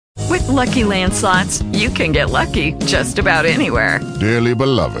Lucky Land Slots, you can get lucky just about anywhere. Dearly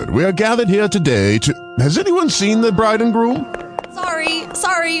beloved, we are gathered here today to... Has anyone seen the bride and groom?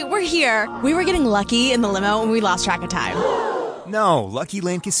 Sorry, we're here. We were getting lucky in the limo and we lost track of time. No, Lucky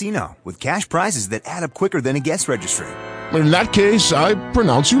Land Casino, with cash prizes that add up quicker than a guest registry. In that case, I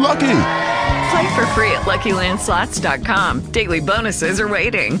pronounce you lucky. Play for free at LuckyLandSlots.com. Daily bonuses are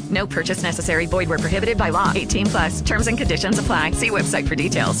waiting. No purchase necessary. Void where prohibited by law. 18+. Terms and conditions apply. See website for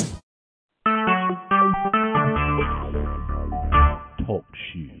details. Talk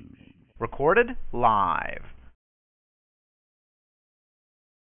shoes. Recorded live.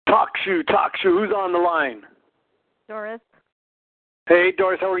 Talk shoe. Who's on the line? Doris. Hey,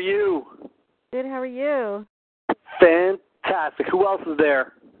 Doris, how are you? Good, how are you? Fantastic. Who else is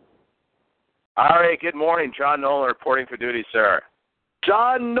there? All right, good morning. John Nolan reporting for duty, sir.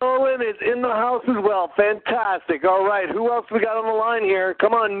 John Nolan is in the house as well. Fantastic. All right, who else we got on the line here?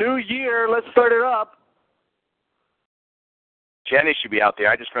 Come on, new year. Let's start it up. Jenny should be out there.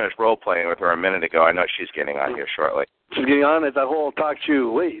 I just finished role-playing with her a minute ago. I know she's getting on here shortly. She's getting on. It's that whole talk shoe.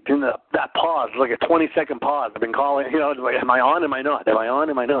 Wait, in that pause, like a 20-second pause. I've been calling, like, am I on, am I not? Am I on,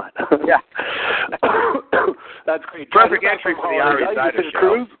 am I not? Yeah. That's great. Perfect entry for the Irish Cider Show.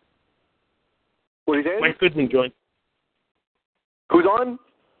 Cruise? What are you saying? Mike Goodman joined. Who's on?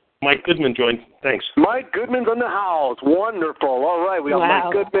 Mike Goodman joined. Thanks. Mike Goodman's on the house. Wonderful. All right, we got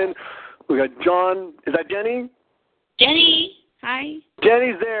Mike Goodman. We got John. Is that Jenny? Jenny. Hi.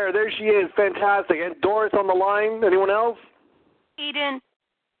 Jenny's there. There she is. Fantastic. And Doris on the line. Anyone else? Eden.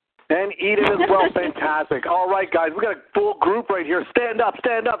 And Eden as well. Fantastic. All right, guys. We got a full group right here. Stand up.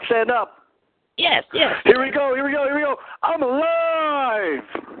 Yes. Here we go. I'm alive.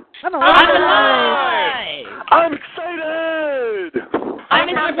 I'm excited. I'm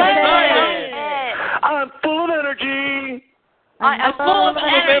excited. I'm full of energy. I'm full of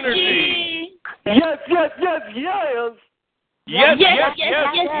energy. Yes. Yes.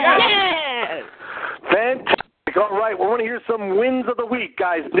 Fantastic. All right. We want to hear some wins of the week,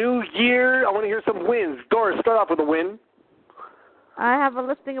 guys. New year. I want to hear some wins. Doris, start off with a win. I have a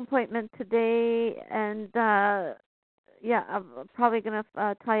listing appointment today, and I'm probably going to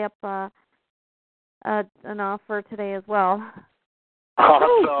tie up an offer today as well.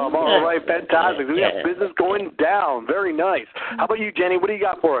 Awesome. All right. Fantastic. We have business going down. Very nice. How about you, Jenny? What do you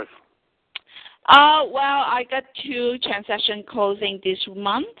got for us? Well, I got 2 transaction closing this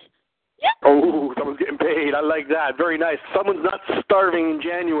month. Yeah. Oh, someone's getting paid. I like that. Very nice. Someone's not starving in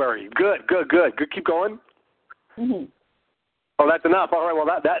January. Good. Keep going. Mm-hmm. Oh, that's enough. All right. Well,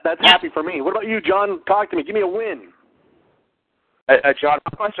 that's happy for me. What about you, John? Talk to me. Give me a win. John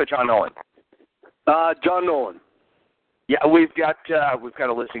or John Nolan? John Nolan. Yeah, we've got a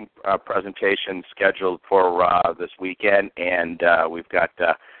listing presentation scheduled for this weekend, and we've got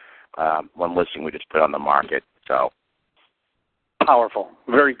one listing we just put on the market. So powerful,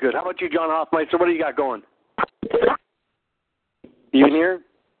 very good. How about you, John Hoffmeister? What do you got going? You in here?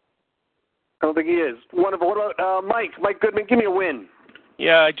 I don't think he is. Wonderful. What about Mike? Mike Goodman, give me a win.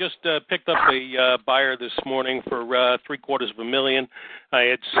 Yeah, I just picked up a buyer this morning for $750,000. I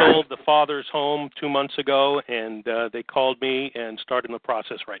had sold the father's home 2 months ago, and they called me and started the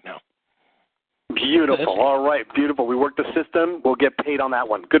process right now. Beautiful. All right, beautiful. We worked the system. We'll get paid on that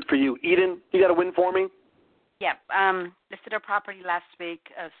one. Good for you. Eden, you got a win for me? Yeah. Listed a property last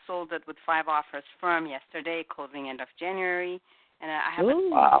week, sold it with 5 offers firm yesterday, closing end of January. And I have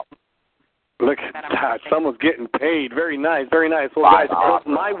Wow. Look at that. Someone's getting paid. Very nice. Well, guys,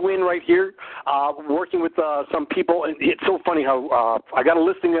 my win right here, working with some people, and it's so funny how I got a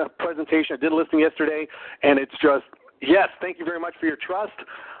listing presentation. I did a listing yesterday, and it's just, yes, thank you very much for your trust.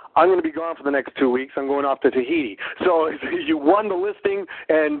 I'm going to be gone for the next 2 weeks. I'm going off to Tahiti. So you won the listing,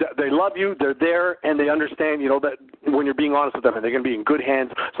 and they love you. They're there, and they understand, that when you're being honest with them, and they're going to be in good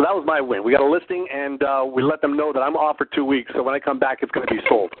hands. So that was my win. We got a listing, and we let them know that I'm off for 2 weeks. So when I come back, it's going to be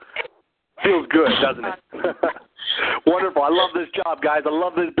sold. Feels good, doesn't it? Wonderful. I love this job, guys. I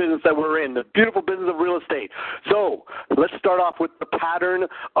love this business that we're in, the beautiful business of real estate. So let's start off with the pattern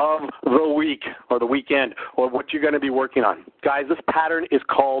of the week or the weekend or what you're going to be working on. Guys, this pattern is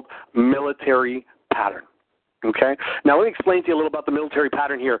called military pattern. Okay? Now, let me explain to you a little about the military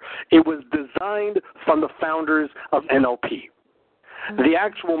pattern here. It was designed from the founders of NLP. The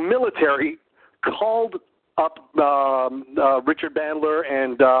actual military called up Richard Bandler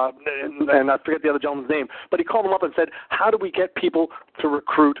and I forget the other gentleman's name, but he called them up and said, "How do we get people to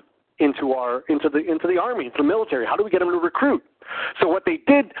recruit into the army, into the military? How do we get them to recruit?" So what they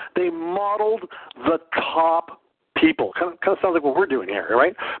did, they modeled the top people. Kind of sounds like what we're doing here,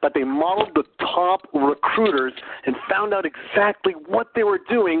 right? But they modeled the top recruiters and found out exactly what they were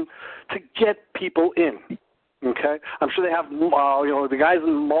doing to get people in. Okay, I'm sure they have, the guys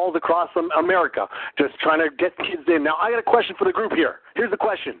in malls across America just trying to get kids in. Now, I got a question for the group here. Here's the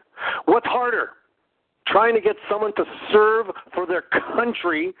question: what's harder, trying to get someone to serve for their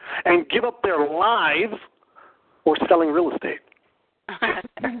country and give up their lives, or selling real estate?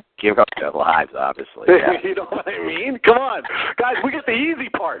 Give up their lives, obviously. Yeah. You know what I mean? Come on, guys. We get the easy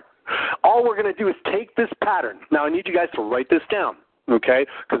part. All we're going to do is take this pattern. Now, I need you guys to write this down, okay?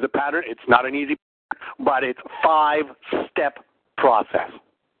 Because the pattern, it's not an easy. But it's a 5-step process.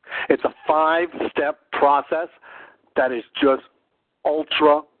 It's a 5-step process that is just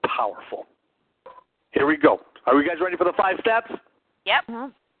ultra powerful. Here we go. Are you guys ready for the 5 steps?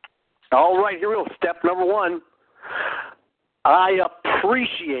 Yep. All right, here we go. Step number 1. I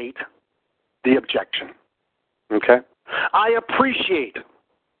appreciate the objection. Okay? I appreciate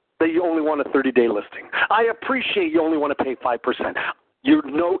that you only want a 30-day listing. I appreciate you only want to pay 5%.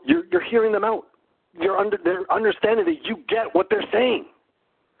 You're hearing them out. They're understanding that you get what they're saying.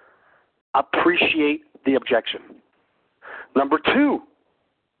 Appreciate the objection. Number 2,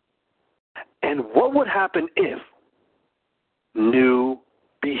 and what would happen if new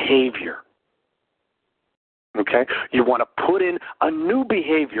behavior? Okay? You want to put in a new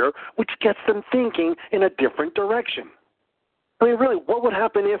behavior which gets them thinking in a different direction. I mean, really, what would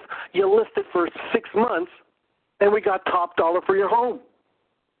happen if you listed for 6 months and we got top dollar for your home?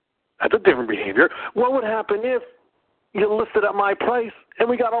 That's a different behavior. What would happen if you listed at my price and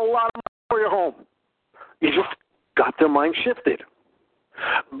we got a lot of money for your home? You just got their mind shifted.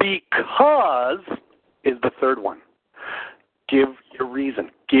 Because is the third one. Give your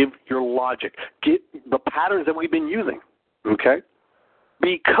reason. Give your logic. Get the patterns that we've been using. Okay?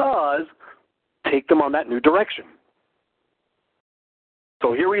 Because take them on that new direction.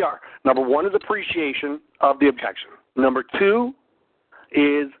 So here we are. Number 1 is appreciation of the objection. Number 2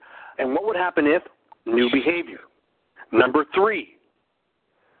 is, and what would happen if? New behavior. Number 3,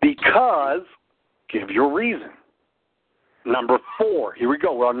 because, give your reason. Number 4, here we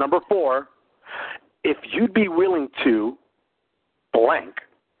go. We're on number 4. If you'd be willing to blank,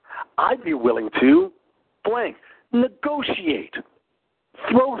 I'd be willing to blank. Negotiate.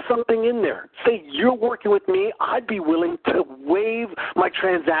 Throw something in there. Say, you're working with me, I'd be willing to waive my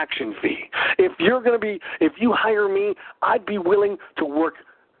transaction fee. If you hire me, I'd be willing to work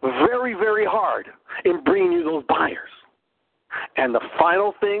very, very hard in bringing you those buyers. And the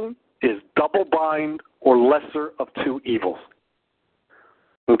final thing is double bind or lesser of 2 evils.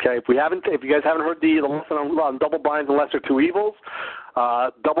 Okay, if you guys haven't heard the lesson on double binds and lesser 2 evils,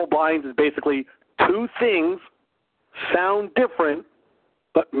 double binds is basically 2 things sound different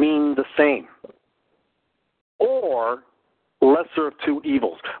but mean the same. Or lesser of 2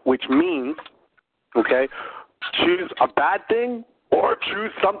 evils, which means, okay, choose a bad thing or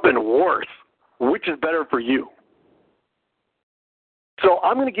choose something worse. Which is better for you? So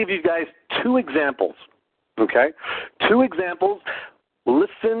I'm going to give you guys 2 examples, okay? 2 examples.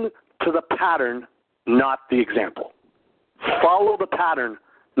 Listen to the pattern, not the example. Follow the pattern,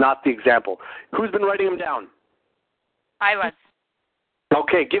 not the example. Who's been writing them down? I was.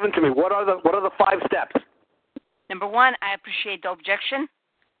 Okay, give them to me. What are the 5 steps? Number 1, I appreciate the objection.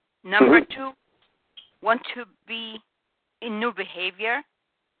 Number 2, want to be in new behavior.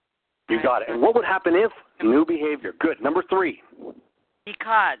 You got it. And what would happen if? New behavior. Good. Number 3.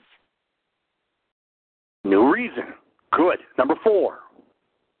 Because. New reason. Good. Number 4.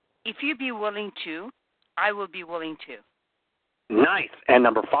 If you be willing to, I will be willing to. Nice. And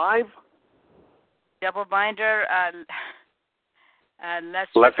number 5? Double binder,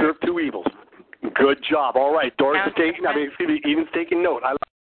 lesser of 2 evils. Good job. All right. Doris is even taking note.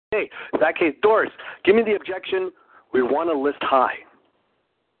 Hey, in that case, Doris, give me the objection. We want to list high.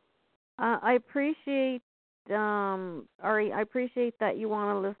 I appreciate, Ari, I appreciate that you want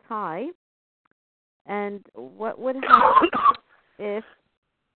to list high. And what would happen if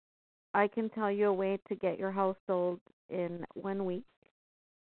I can tell you a way to get your house sold in 1 week?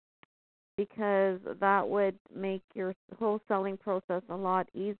 Because that would make your whole selling process a lot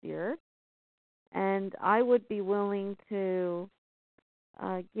easier. And I would be willing to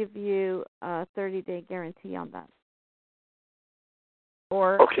give you a 30-day guarantee on that.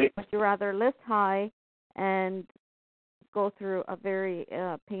 Or would you rather list high and go through a very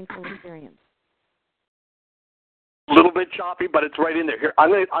painful experience? A little bit choppy, but it's right in there. Here, I'm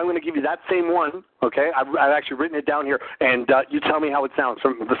going to give you that same one. Okay, I've actually written it down here, and you tell me how it sounds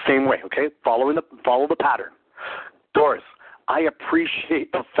from the same way. Okay, follow the pattern. Doris, I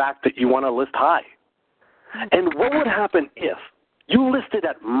appreciate the fact that you want to list high. And what would happen if you listed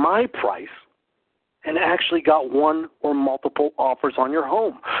at my price and actually got one or multiple offers on your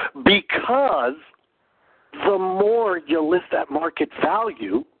home. Because the more you list at market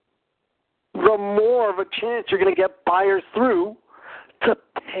value, the more of a chance you're going to get buyers through to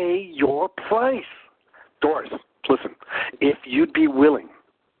pay your price. Doris, listen, if you'd be willing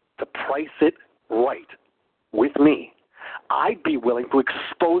to price it right with me, I'd be willing to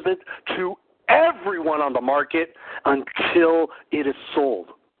expose it to everyone on the market until it is sold.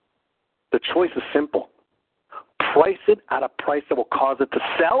 The choice is simple. Price it at a price that will cause it to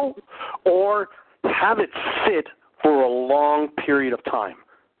sell, or have it sit for a long period of time.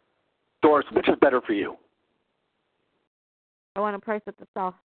 Doris, which is better for you? I want to price it to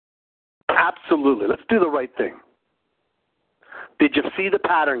sell. Absolutely. Let's do the right thing. Did you see the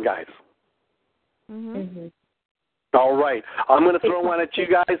pattern, guys? Mm-hmm. All right. I'm going to throw one at you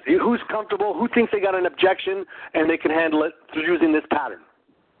guys. Who's comfortable? Who thinks they got an objection and they can handle it through using this pattern?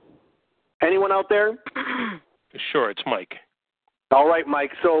 Anyone out there? Sure, it's Mike. All right,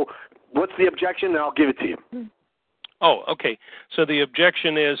 Mike. So what's the objection? And I'll give it to you. Oh, okay. So the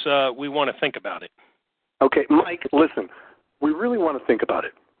objection is we want to think about it. Okay, Mike, listen. We really want to think about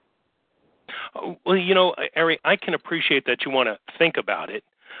it. Well, you know, Ari, I can appreciate that you want to think about it,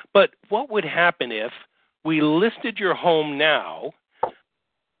 but what would happen if we listed your home now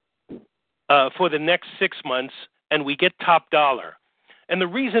for the next 6 months and we get top dollar? And the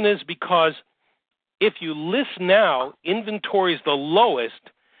reason is because if you list now, inventory is the lowest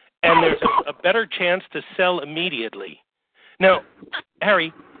and there's a better chance to sell immediately. Now,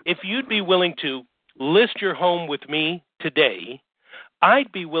 Harry, if you'd be willing to list your home with me today,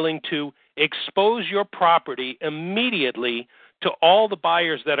 I'd be willing to expose your property immediately to all the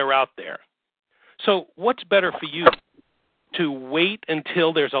buyers that are out there. So what's better for you, to wait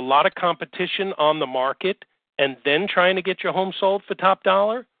until there's a lot of competition on the market and then trying to get your home sold for top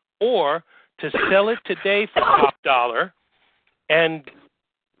dollar, or to sell it today for top dollar and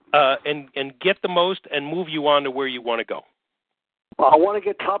get the most and move you on to where you want to go? Well, I want to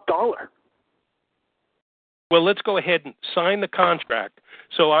get top dollar. Well, let's go ahead and sign the contract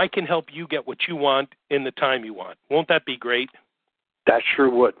so I can help you get what you want in the time you want. Won't that be great? That sure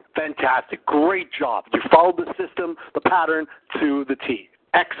would. Fantastic. Great job. You followed the system, the pattern to the T.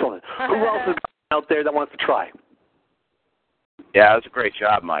 Excellent. Who else is out there that wants to try? Yeah, that was a great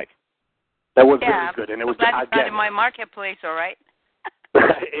job, Mike. That was very good. And it was glad in my marketplace, all right?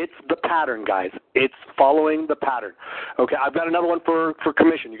 It's the pattern, guys. It's following the pattern. Okay, I've got another one for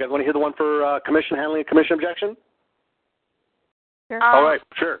commission. You guys want to hear the one for commission, handling a commission objection? Sure. All right,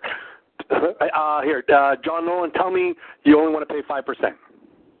 sure. Here, John Nolan, tell me you only want to pay 5%.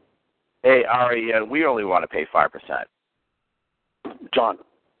 Hey, Ari, we only want to pay 5%. John,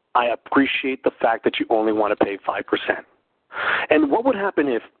 I appreciate the fact that you only want to pay 5%. And what would happen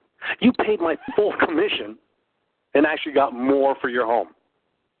if you paid my full commission and actually got more for your home?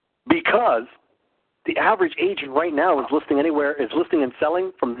 Because the average agent right now is listing and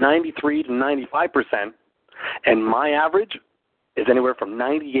selling from 93 to 95%, and my average is anywhere from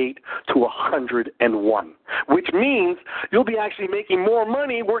 98 to 101, which means you'll be actually making more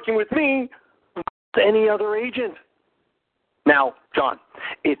money working with me than any other agent. Now, John,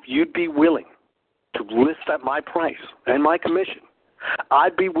 if you'd be willing to list at my price and my commission,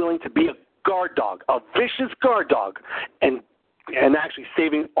 I'd be willing to be a guard dog, a vicious guard dog, and actually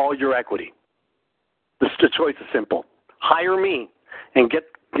saving all your equity. The choice is simple. Hire me and get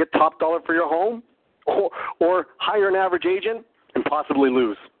top dollar for your home, or hire an average agent and possibly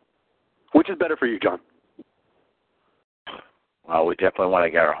lose. Which is better for you, John? Well, we definitely want to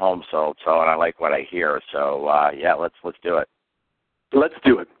get our home sold, and I like what I hear. So, yeah, let's do it. Let's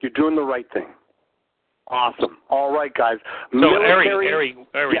do it. You're doing the right thing. Awesome. All right, guys. So, Ari,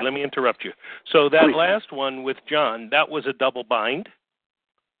 yeah. Let me interrupt you. So that last one with John, that was a double bind?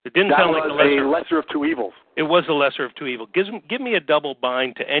 It didn't sound like a lesser of two evils. It was a lesser of two evils. Give me a double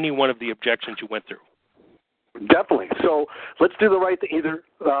bind to any one of the objections you went through. Definitely. So let's do the right thing.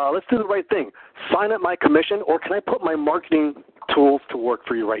 Let's do the right thing. Sign up my commission, or can I put my marketing tools to work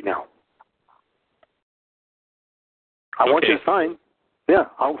for you right now? I want you to sign. Yeah.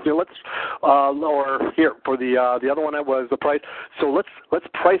 Let's. Or here for the other one that was the price. So let's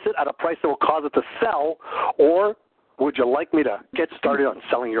price it at a price that will cause it to sell, or would you like me to get started on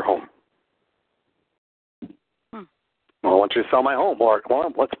selling your home? Well, I want you to sell my home, or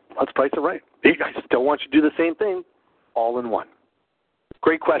let's price it right. I still want you to do the same thing, all in one.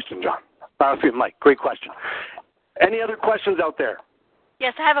 Great question, John. Excuse me, Mike. Great question. Any other questions out there?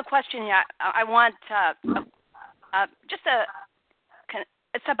 Yes, I have a question. Yeah, I want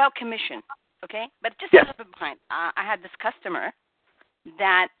it's about commission, okay? But just a little bit behind. I had this customer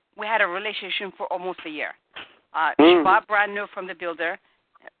that we had a relationship for almost a year. She bought brand new from the builder.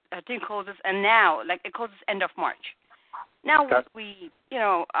 Her thing closes, and now, like, it closes end of March. Now we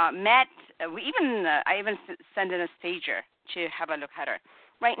met. I even sent in a stager to have a look at her.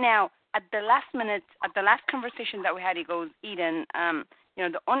 Right now, at the last minute, at the last conversation that we had, he goes, Eden,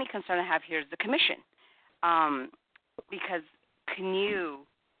 the only concern I have here is the commission. Because can you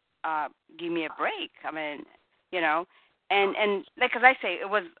give me a break? I mean, and like as I say, it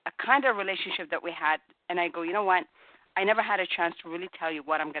was a kind of relationship that we had, and I go, you know what? I never had a chance to really tell you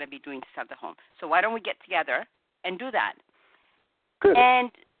what I'm going to be doing to sell the home. So why don't we get together and do that? Good. And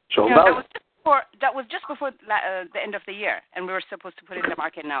that was just before the end of the year, and we were supposed to put it in the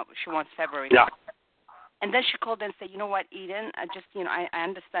market now. She wants February. Yeah. And then she called and said, you know what, Eden, I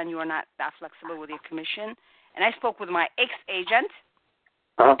understand you are not that flexible with your commission. And I spoke with my ex-agent,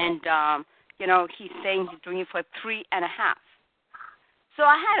 and, he's saying he's doing it for 3.5. So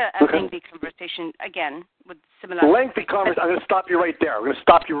I had a lengthy conversation, again, with similar... Lengthy conversation. I'm going to stop you right there.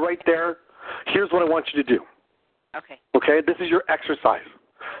 Here's what I want you to do. Okay. Okay? This is your exercise.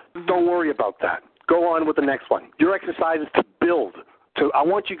 Mm-hmm. Don't worry about that. Go on with the next one. Your exercise is to build. I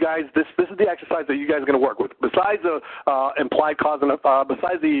want you guys, this is the exercise that you guys are going to work with. Besides the implied cause, and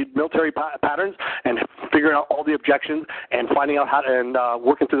besides the military patterns and figuring out all the objections and finding out how to, and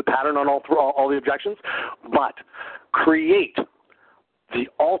working through the pattern on all the objections, but create the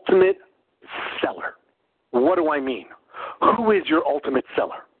ultimate seller. What do I mean? Who is your ultimate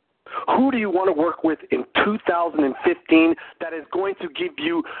seller? Who do you want to work with in 2015 that is going to give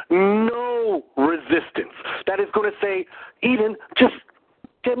you no resistance? That is going to say, Eden, just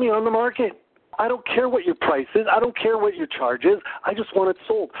get me on the market. I don't care what your price is. I don't care what your charge is. I just want it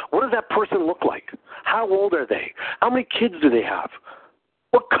sold. What does that person look like? How old are they? How many kids do they have?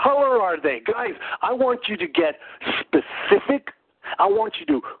 What color are they? Guys, I want you to get specific. I want you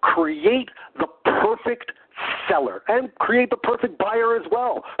to create the perfect seller and create the perfect buyer as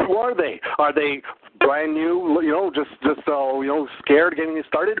well. Who are they? Are they brand new, just scared getting it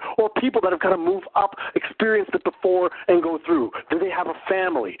started, or people that have kind of moved up, experienced it before, and go through? Do they have a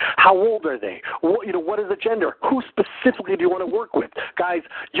family? How old are they? What is the gender? Who specifically do you want to work with? Guys,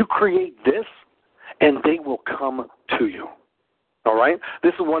 you create this, and they will come to you. All right?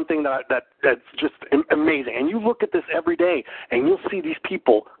 This is one thing that's just amazing. And you look at this every day, and you'll see these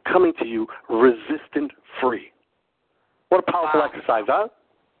people coming to you resistant-free. What a powerful exercise, huh?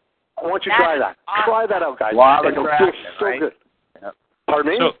 I want you to try that. Awesome. Try that out, guys. Law of attraction, so right? Good. Yep.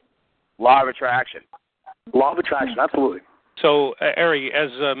 Pardon me? So, law of attraction. Law of attraction, absolutely. So, Ari,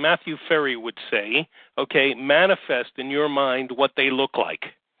 as Matthew Ferry would say, manifest in your mind what they look like.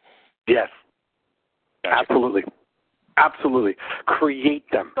 Yes. Gotcha. Absolutely. Absolutely. Create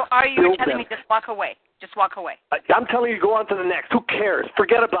them. So are you telling me just walk away? Just walk away. I'm telling you, go on to the next. Who cares?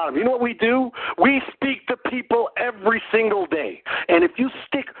 Forget about them. You know what we do? We speak to people every single day. And if you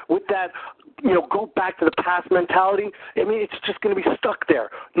stick with that, go back to the past mentality, it's just going to be stuck there.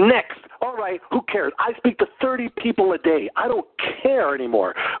 Next. All right, who cares? I speak to 30 people a day. I don't care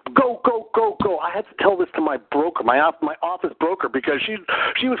anymore. Go, go, go, go. I had to tell this to my broker, my office broker, because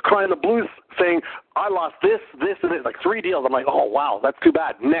she was crying the blues saying, I lost this, and this, like 3 deals. I'm like, oh, wow, that's too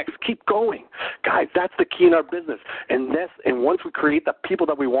bad. Next, keep going. Guys, that's the key in our business. And once we create the people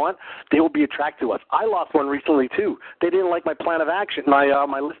that we want, they will be attracted to us. I lost one recently, too. They didn't like my plan of action,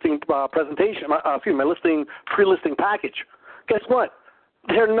 my listing presentation, my listing pre-listing package. Guess what?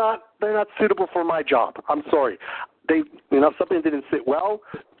 They're not suitable for my job. I'm sorry. Something didn't sit well.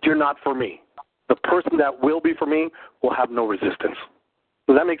 You're not for me. The person that will be for me will have no resistance.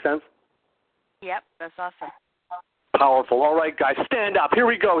 Does that make sense? Yep, that's awesome. Powerful. All right, guys, stand up. Here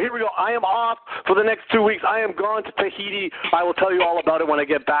we go. I am off for the next 2 weeks. I am gone to Tahiti. I will tell you all about it when I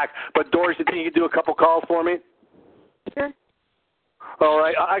get back. But, Doris, you think you could do a couple calls for me? Sure. All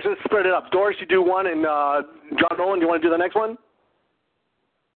right. Actually, let's spread it up. Doris, you do one, and John Nolan, do you want to do the next one?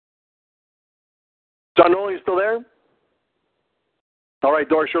 John Nolan, you still there? All right,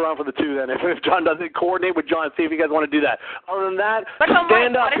 Doris, you're on for the 2 then. If John doesn't, coordinate with John, see if you guys want to do that. Other than that,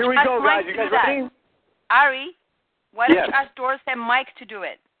 stand up. Here we go, guys. You guys ready? Ari, why don't you ask Doris and Mike to do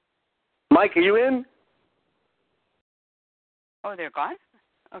it? Mike, are you in? Oh, they're gone?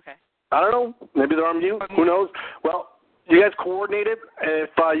 Okay. I don't know. Maybe they're on mute. Who knows? Well, you guys coordinate it.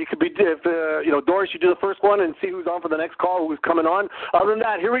 If you could be, Doris, you do the first one and see who's on for the next call, who's coming on. Other than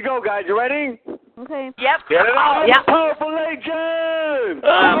that, here we go, guys. You ready? Okay. Yep. Get it on. Yep. Powerful agent.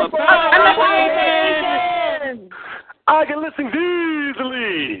 I'm a powerful agent. I get listings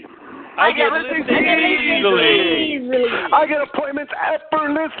easily. I get listings easily. I get appointments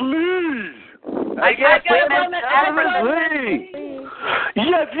effortlessly. I get appointments effortlessly.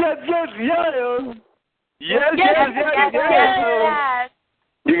 Yes.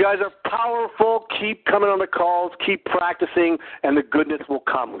 You guys are powerful. Keep coming on the calls. Keep practicing, and the goodness will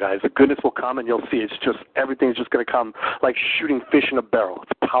come, guys. The goodness will come, and you'll see. It's just everything's just going to come like shooting fish in a barrel.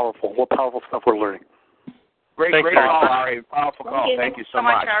 It's powerful. What powerful stuff we're learning. Great call, Ari. Powerful call. Thank you so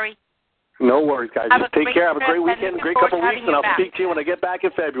much. Ari. No worries, guys. Just take care. Have a great weekend, a great couple of weeks, and I'll speak to you when I get back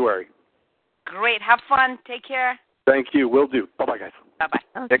in February. Great. Have fun. Take care. Thank you. Will do. Bye-bye, guys.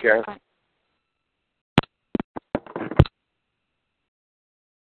 Bye-bye. Take care. Bye.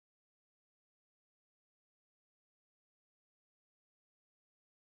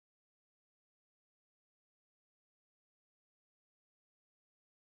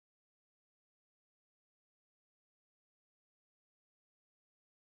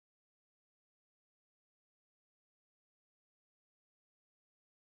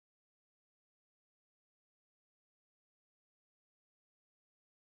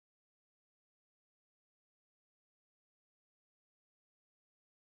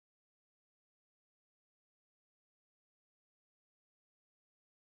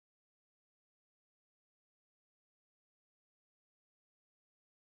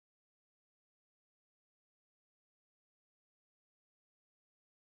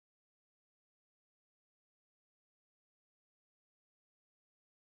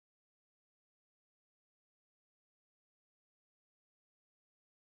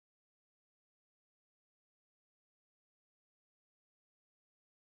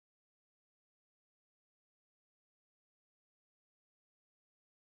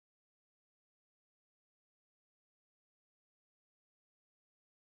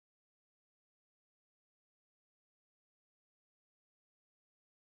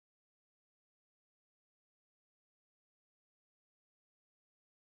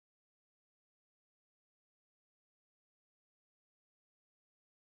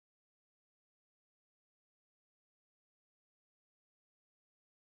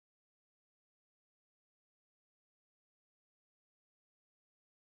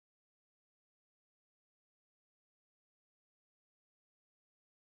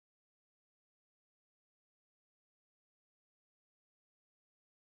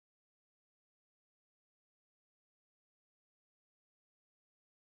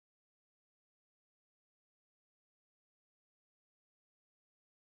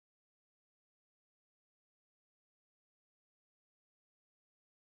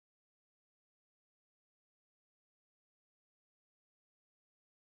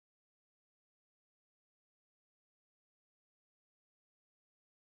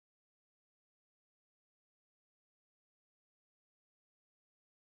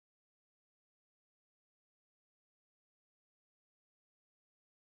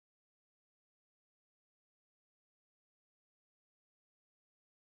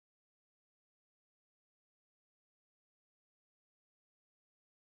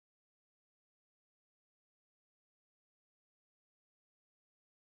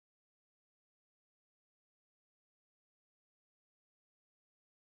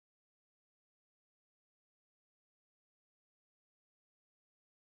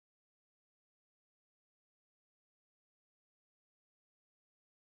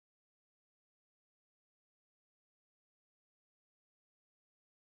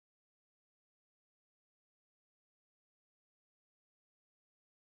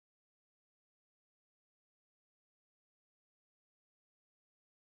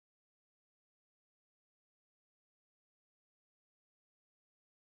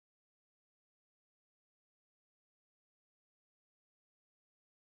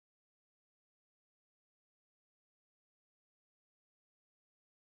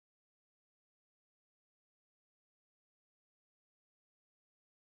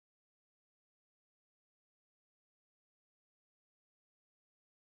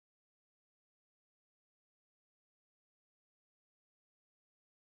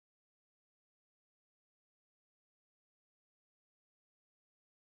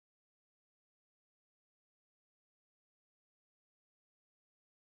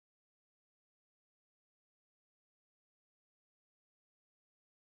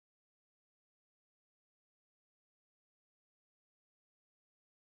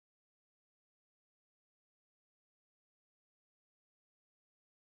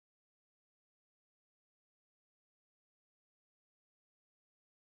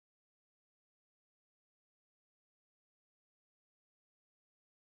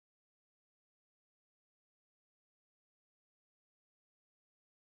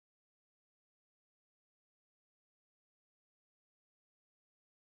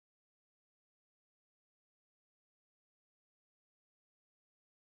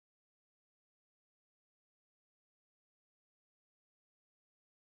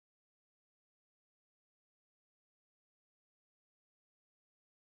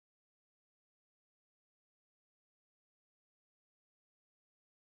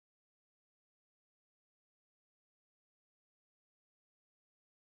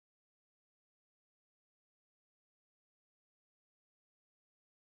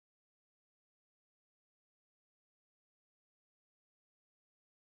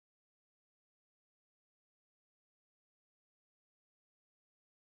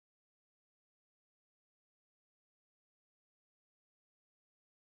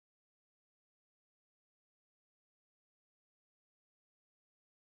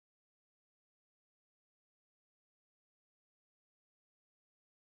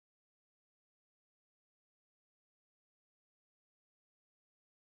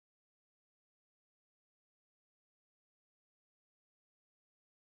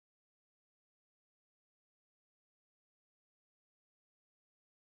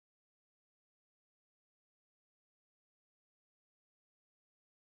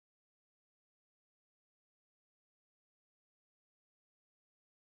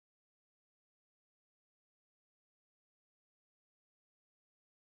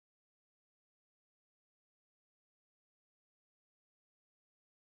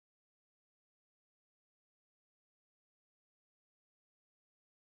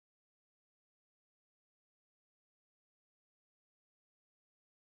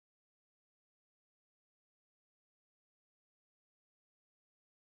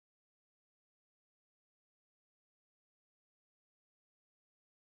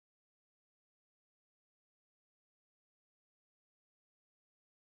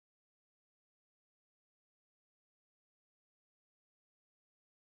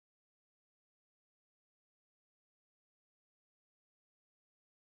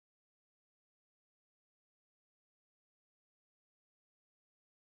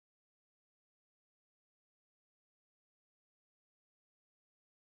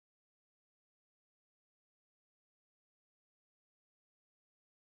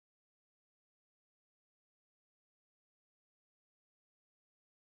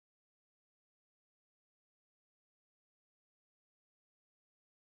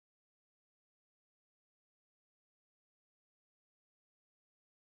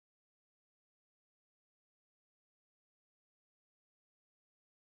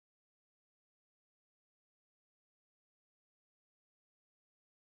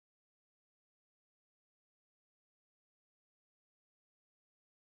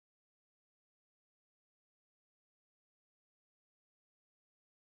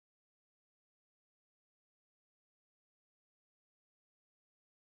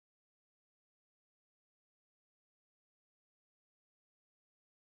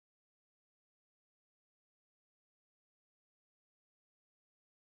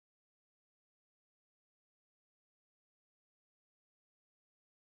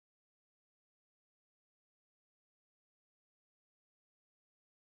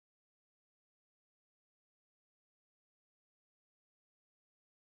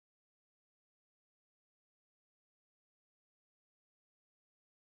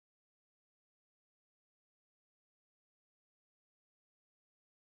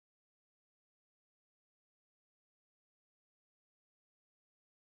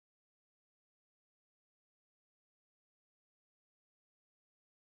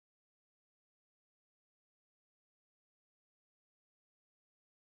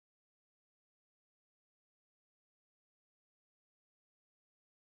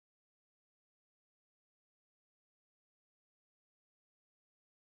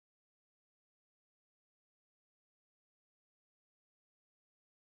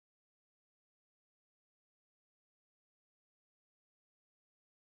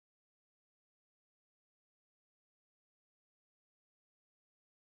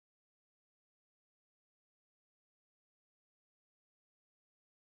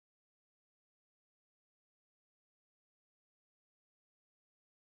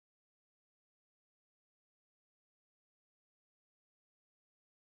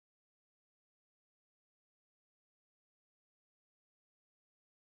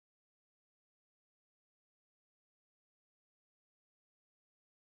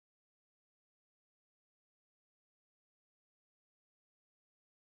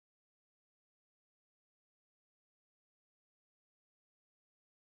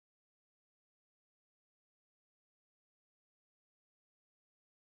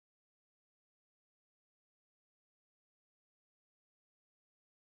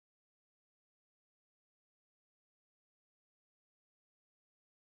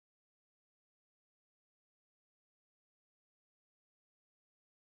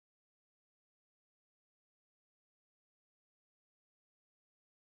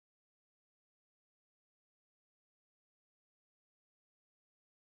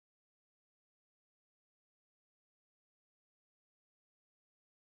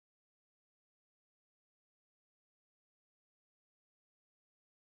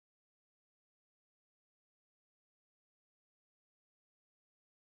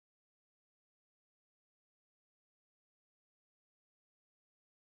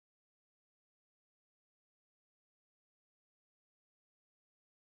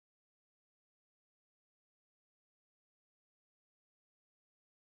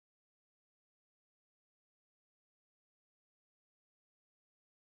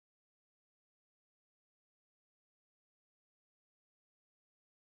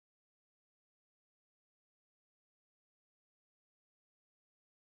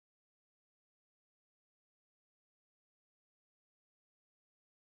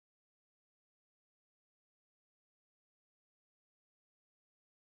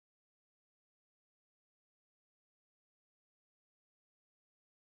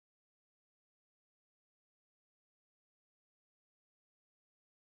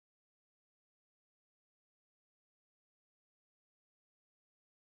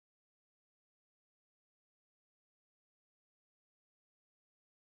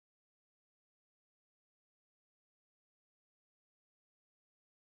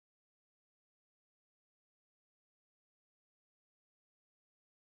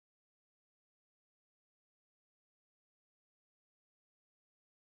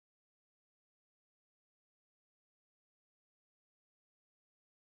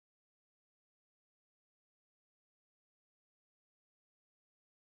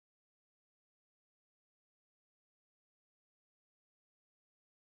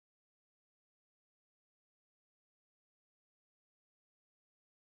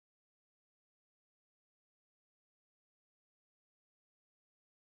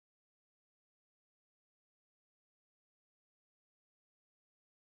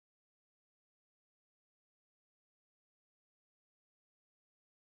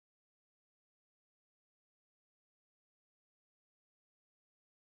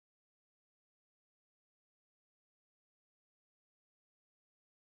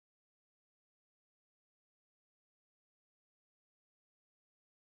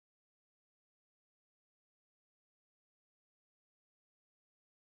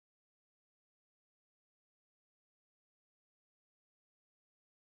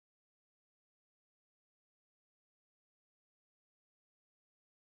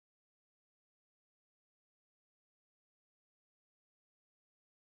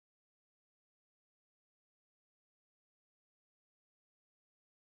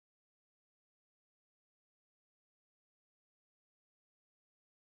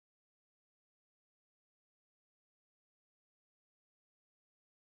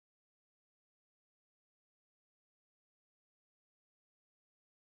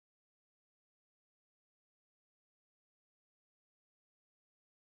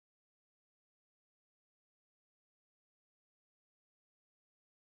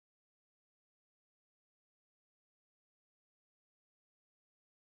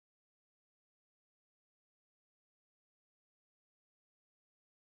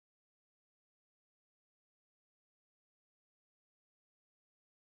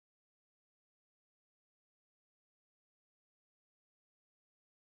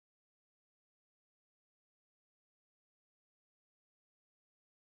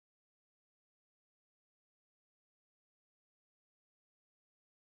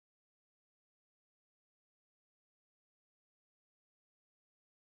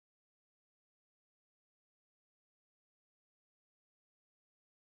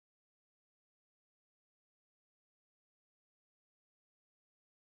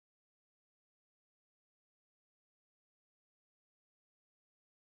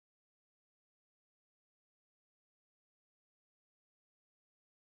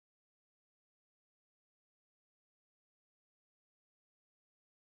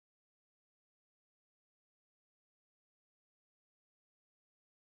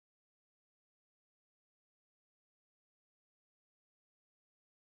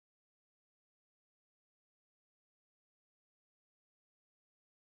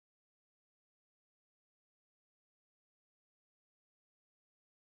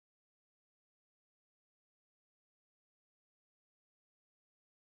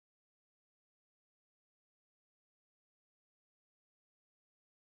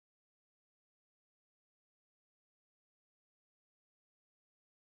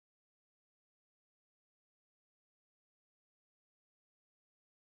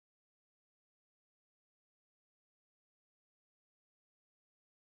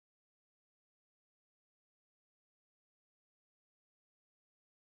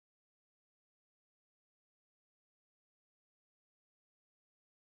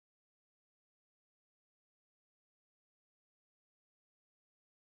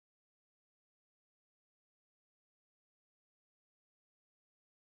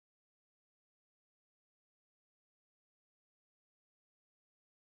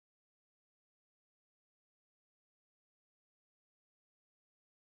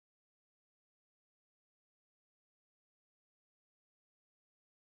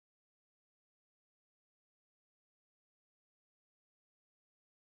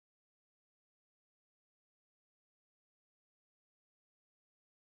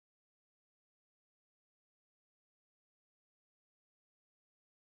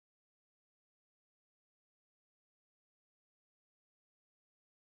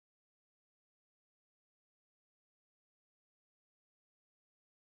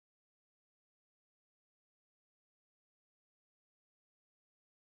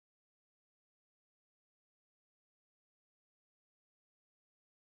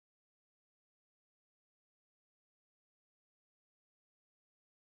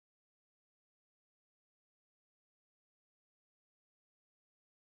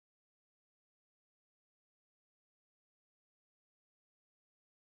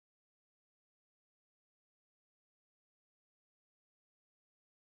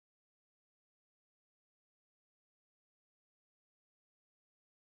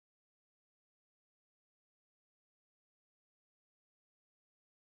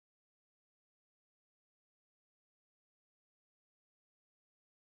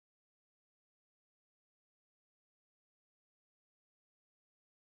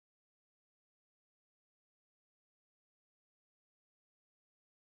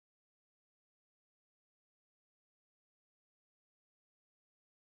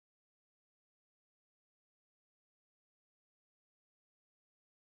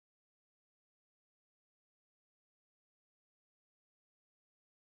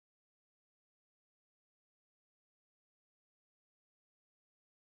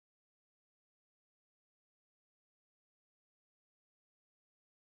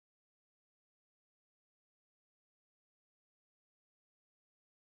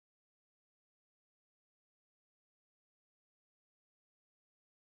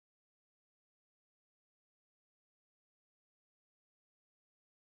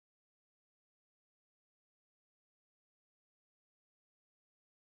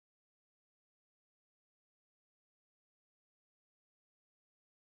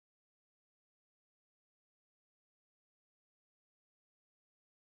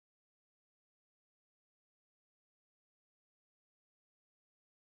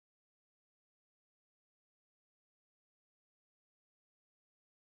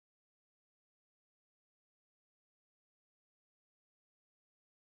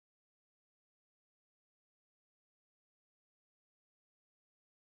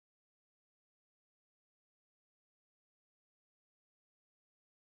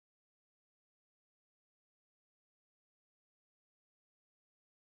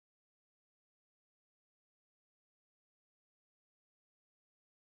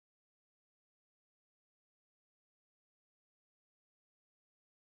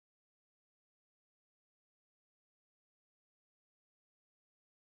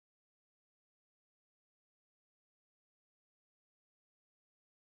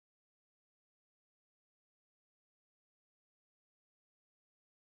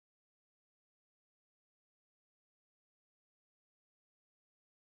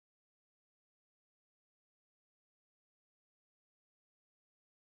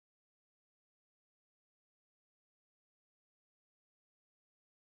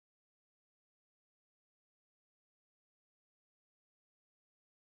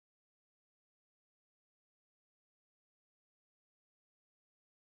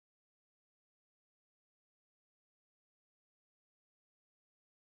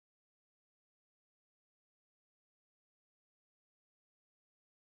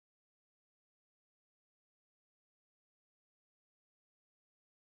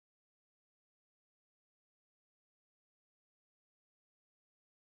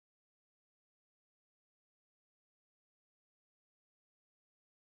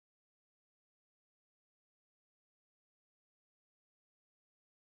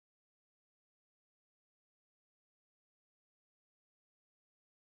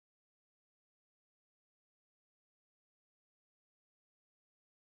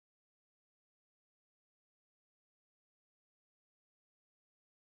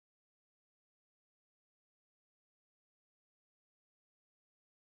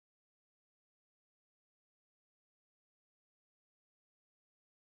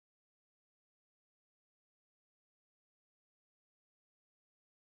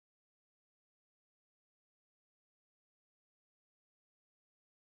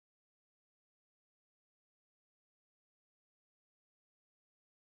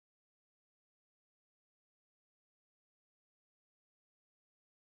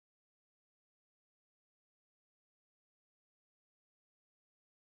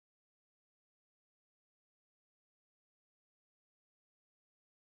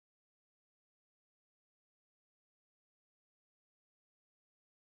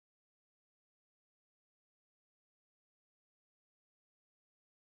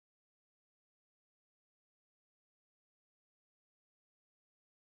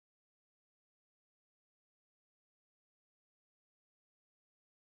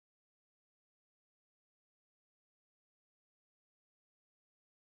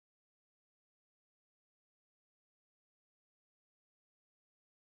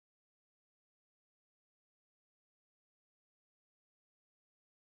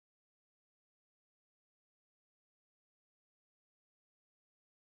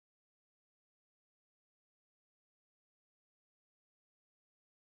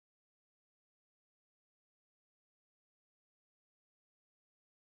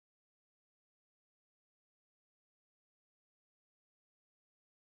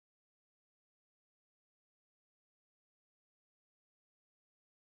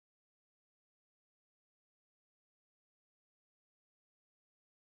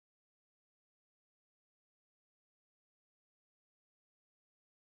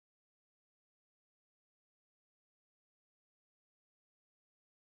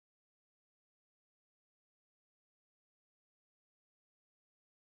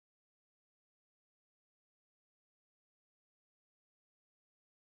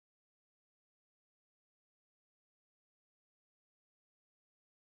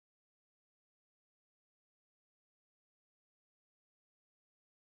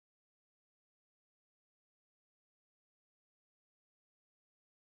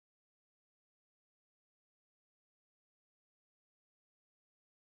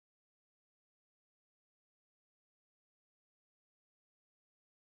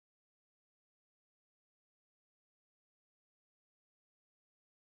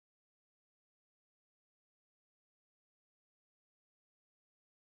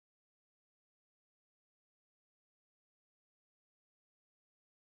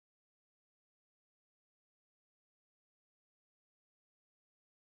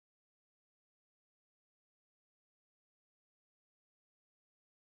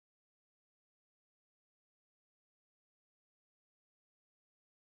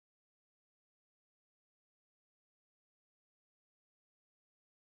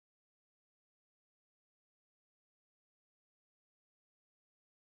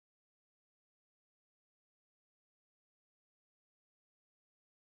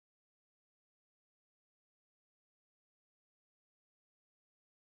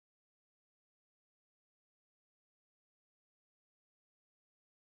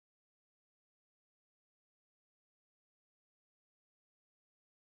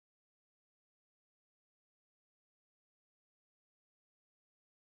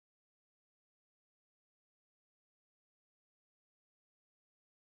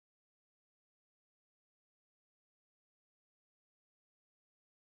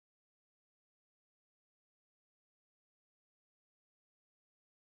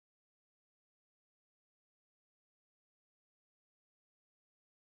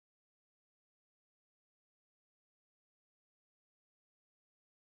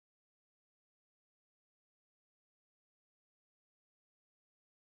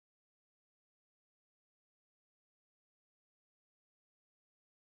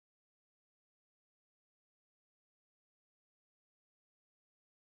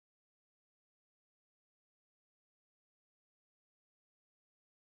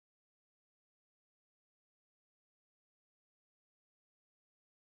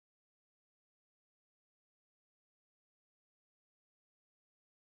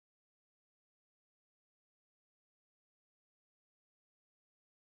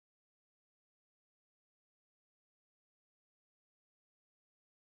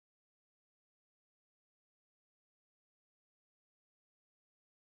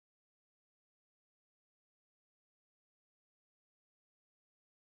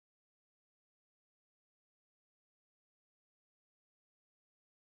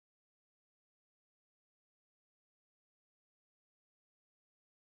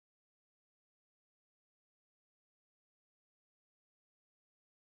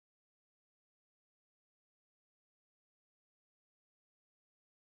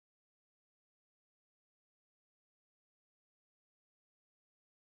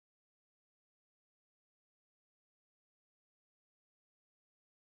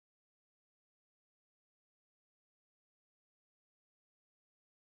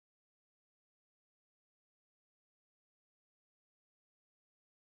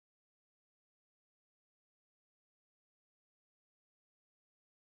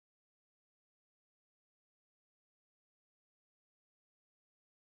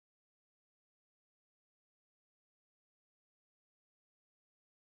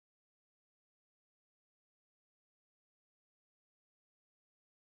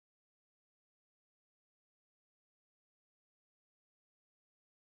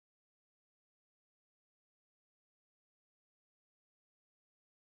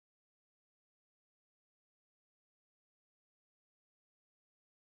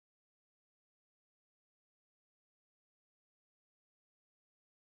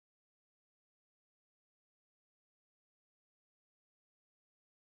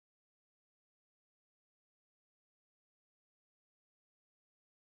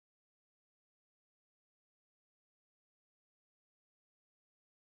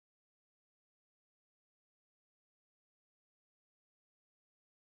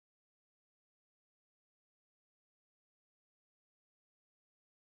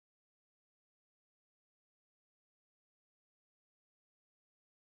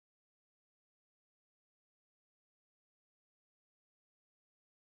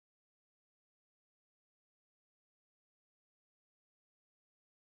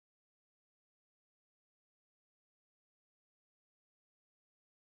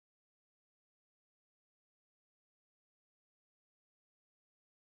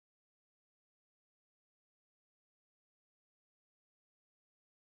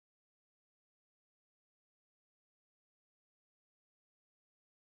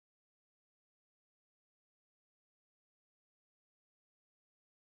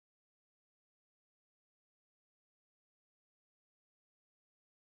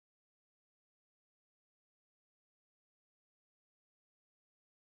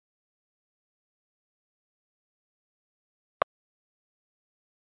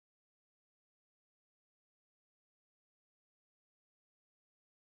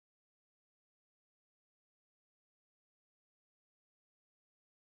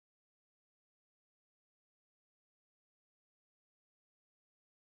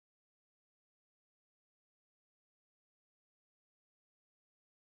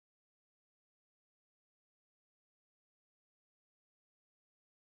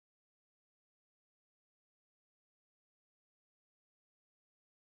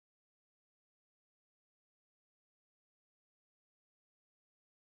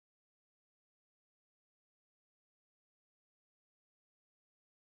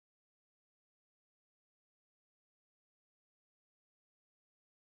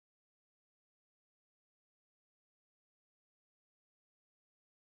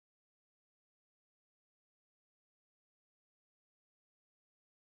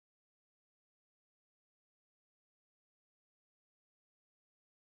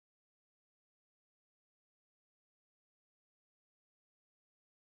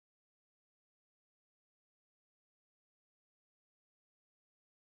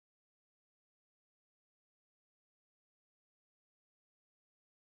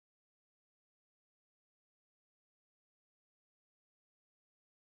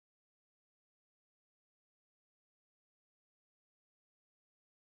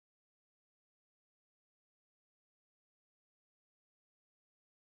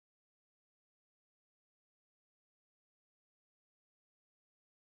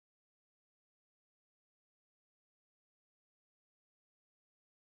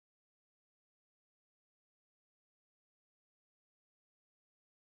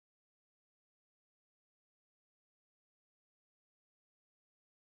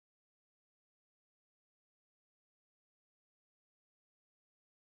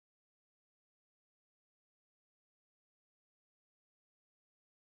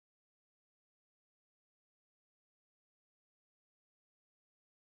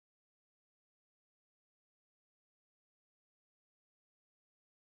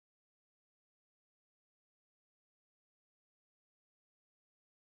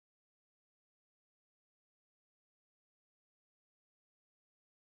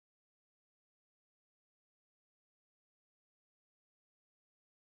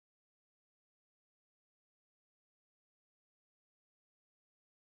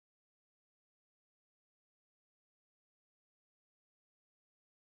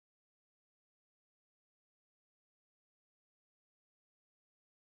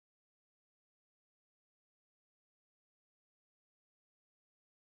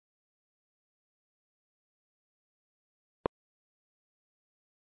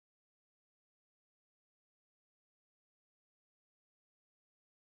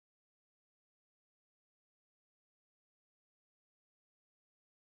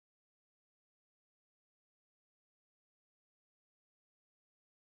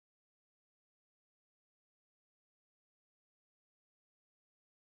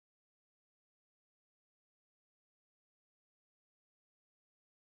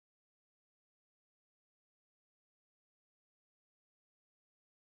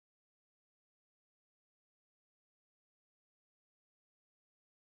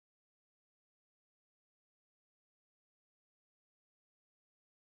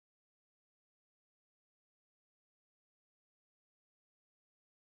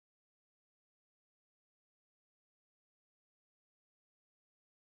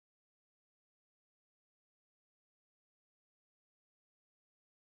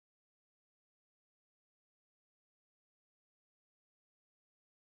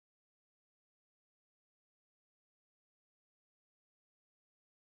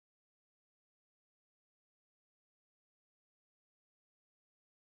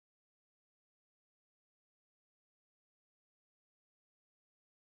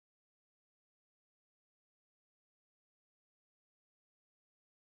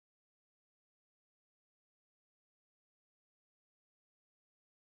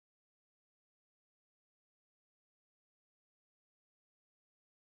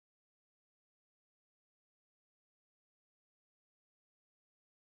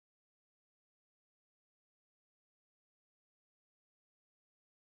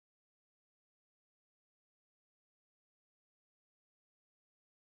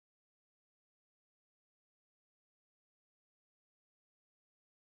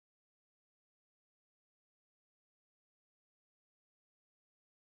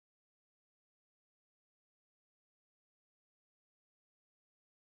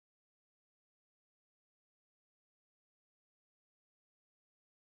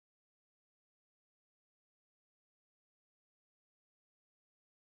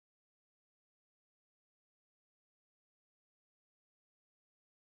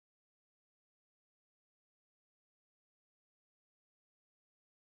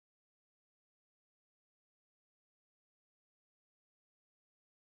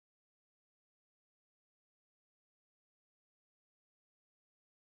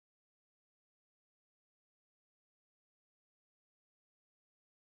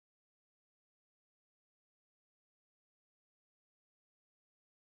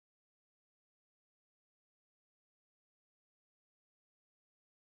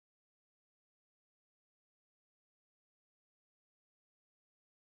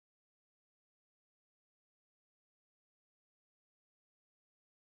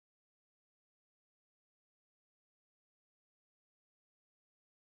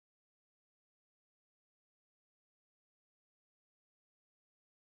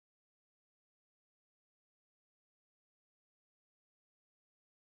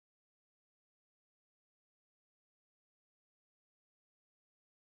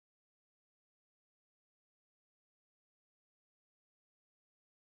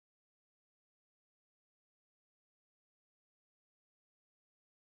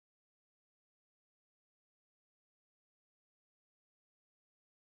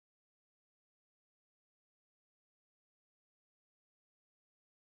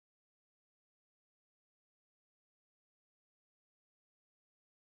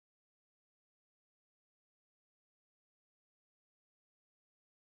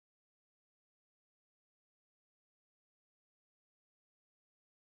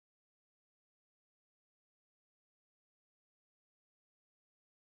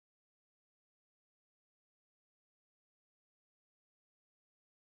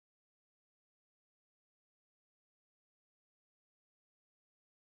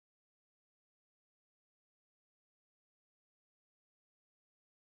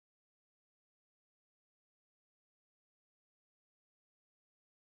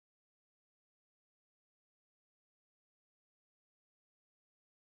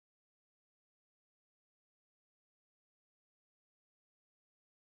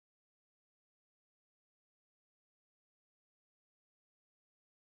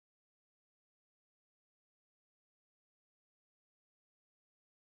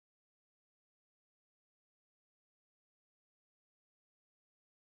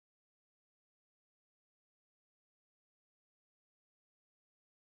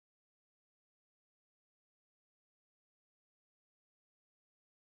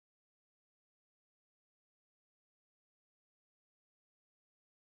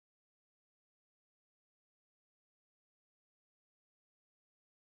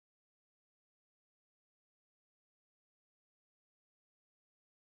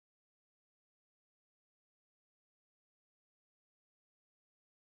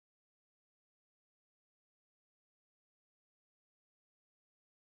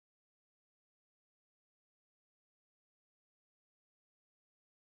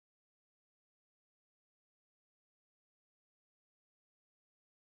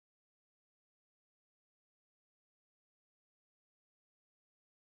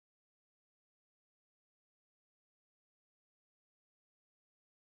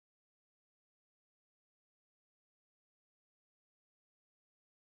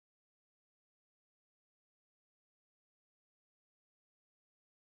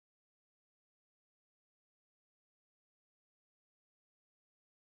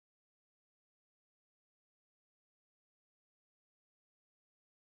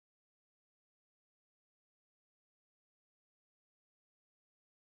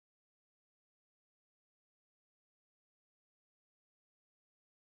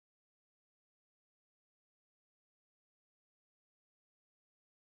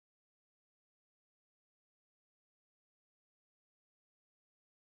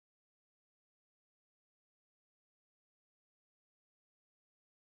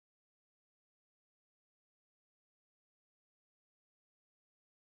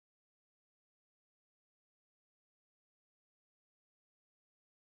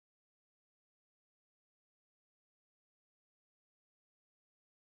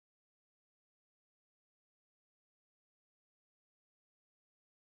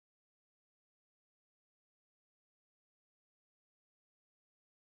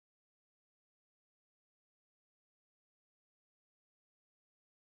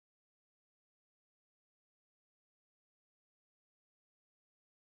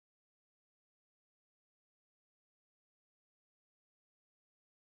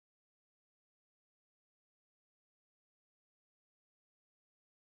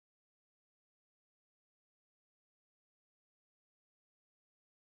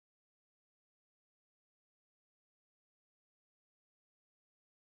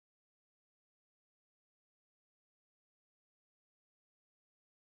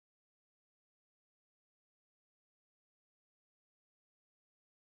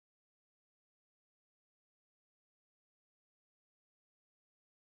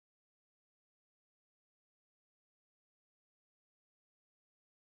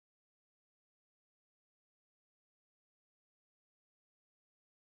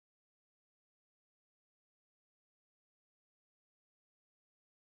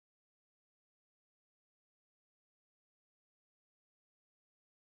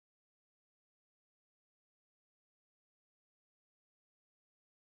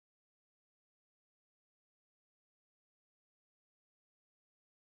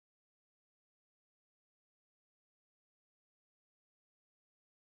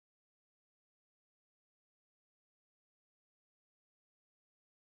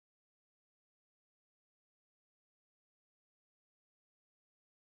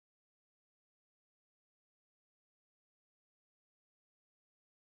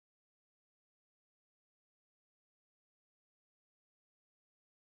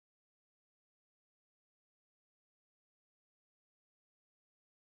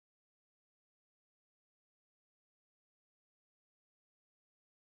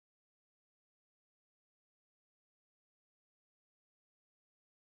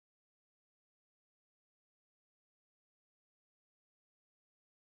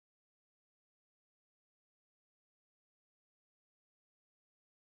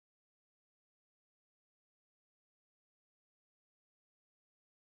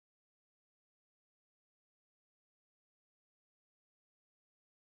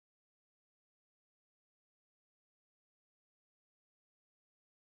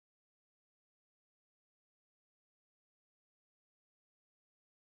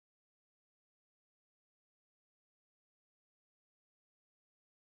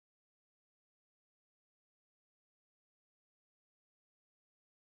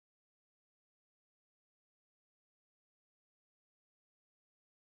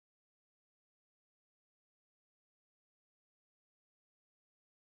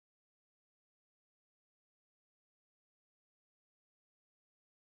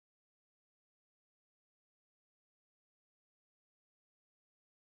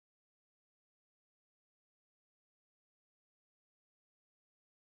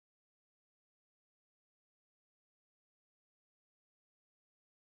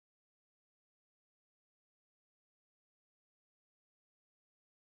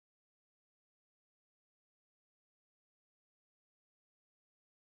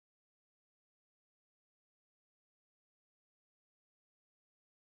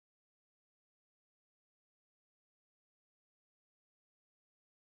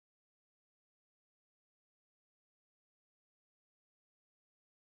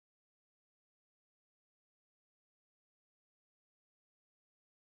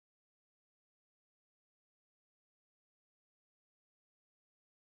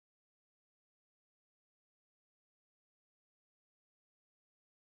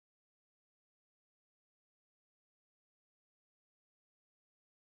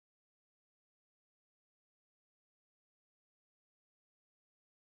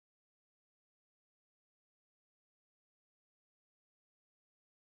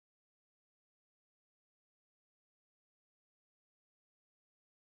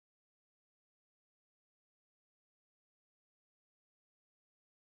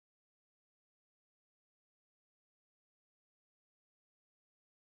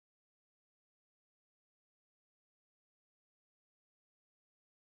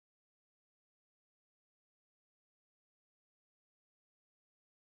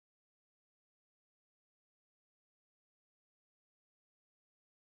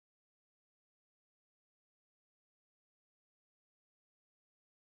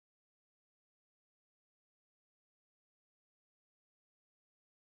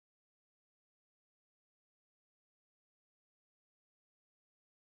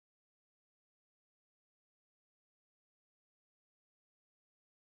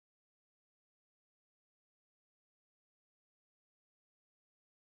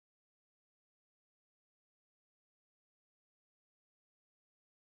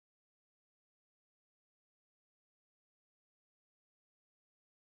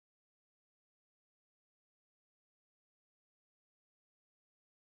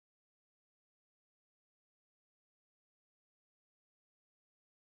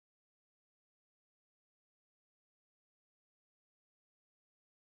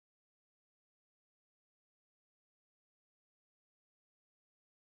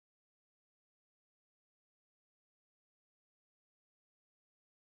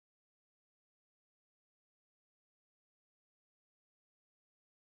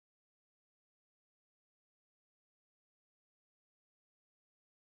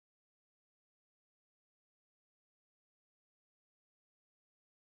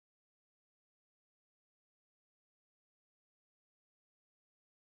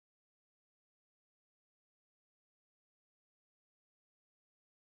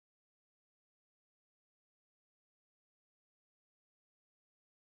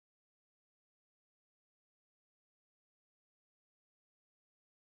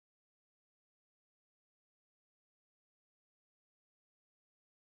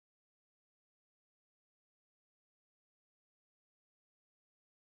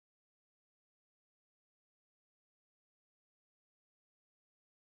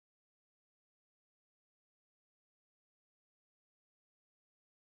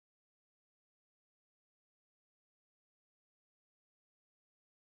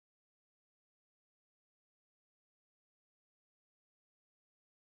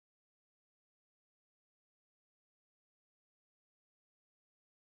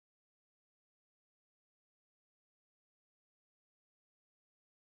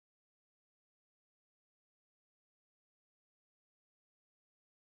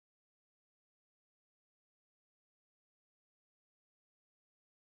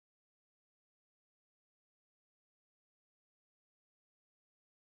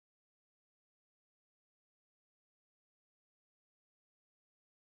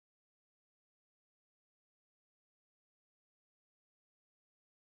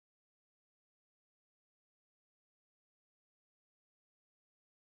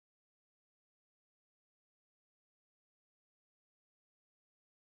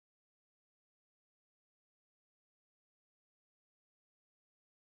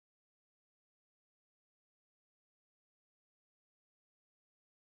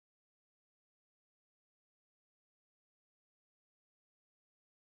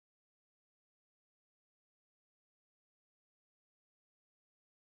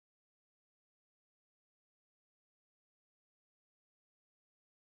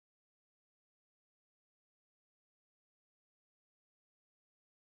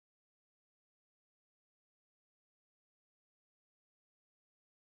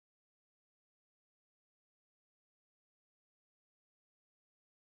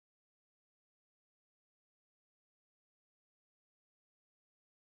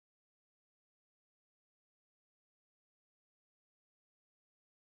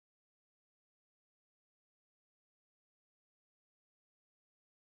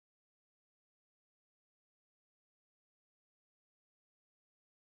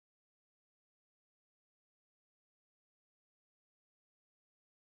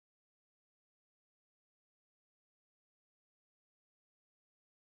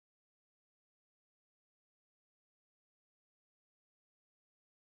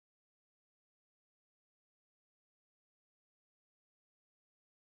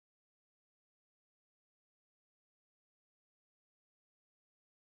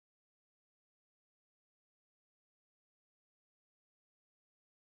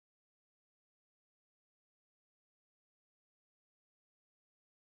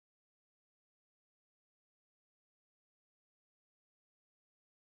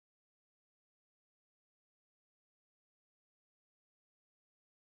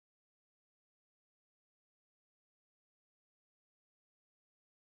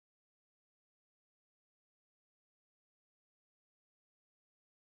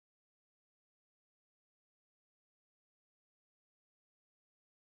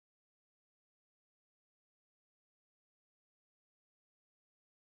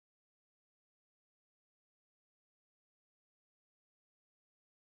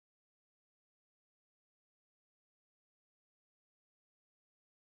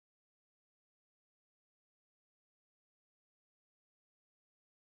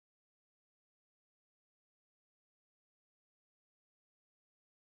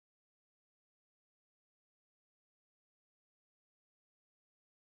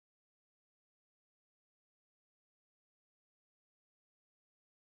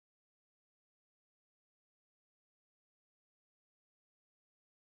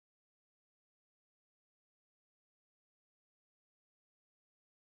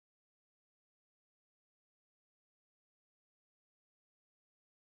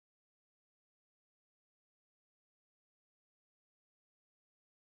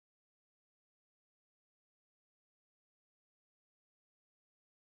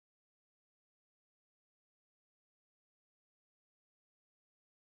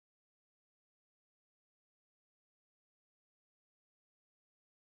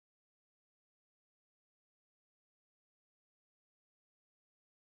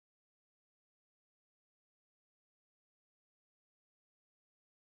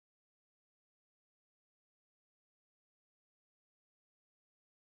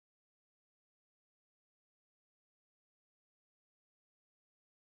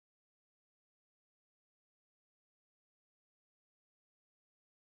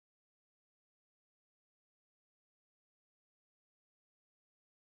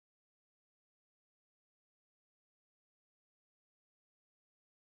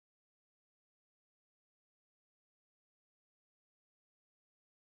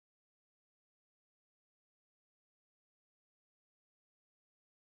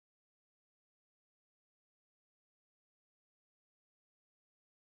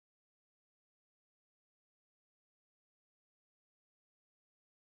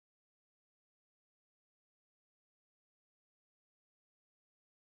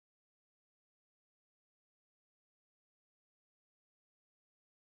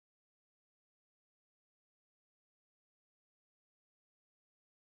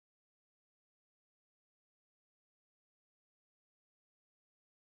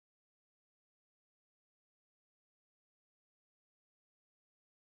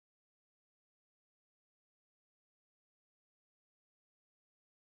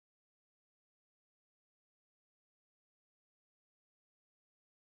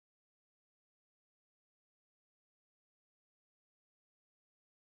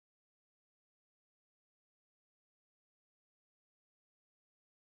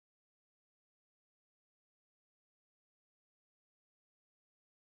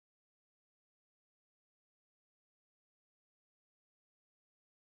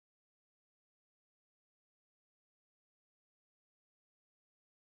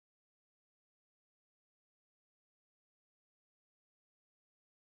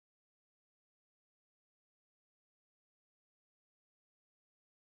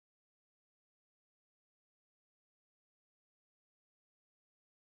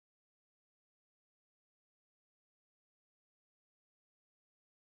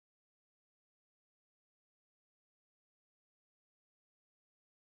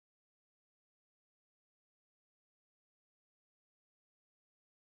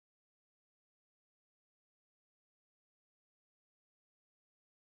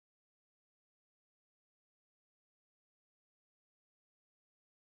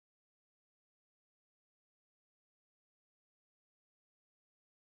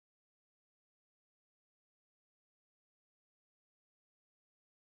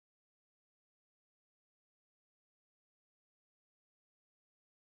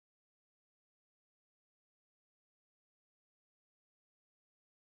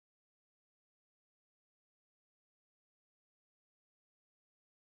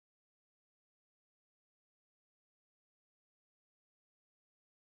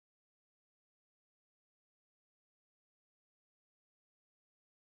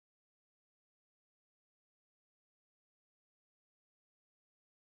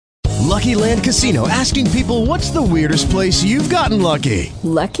 Lucky Land Casino, asking people, what's the weirdest place you've gotten lucky?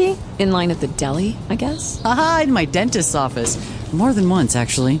 Lucky? In line at the deli, I guess? Aha, in my dentist's office. More than once,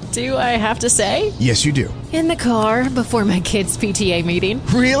 actually. Do I have to say? Yes, you do. In the car before my kids' PTA meeting.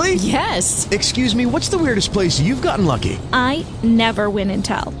 Really? Yes. Excuse me, what's the weirdest place you've gotten lucky? I never win and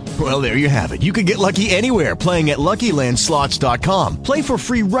tell. Well, there you have it. You can get lucky anywhere, playing at LuckyLandSlots.com. Play for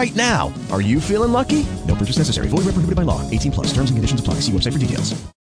free right now. Are you feeling lucky? No purchase necessary. Void where prohibited by law. 18+. Terms and conditions apply. See website for details.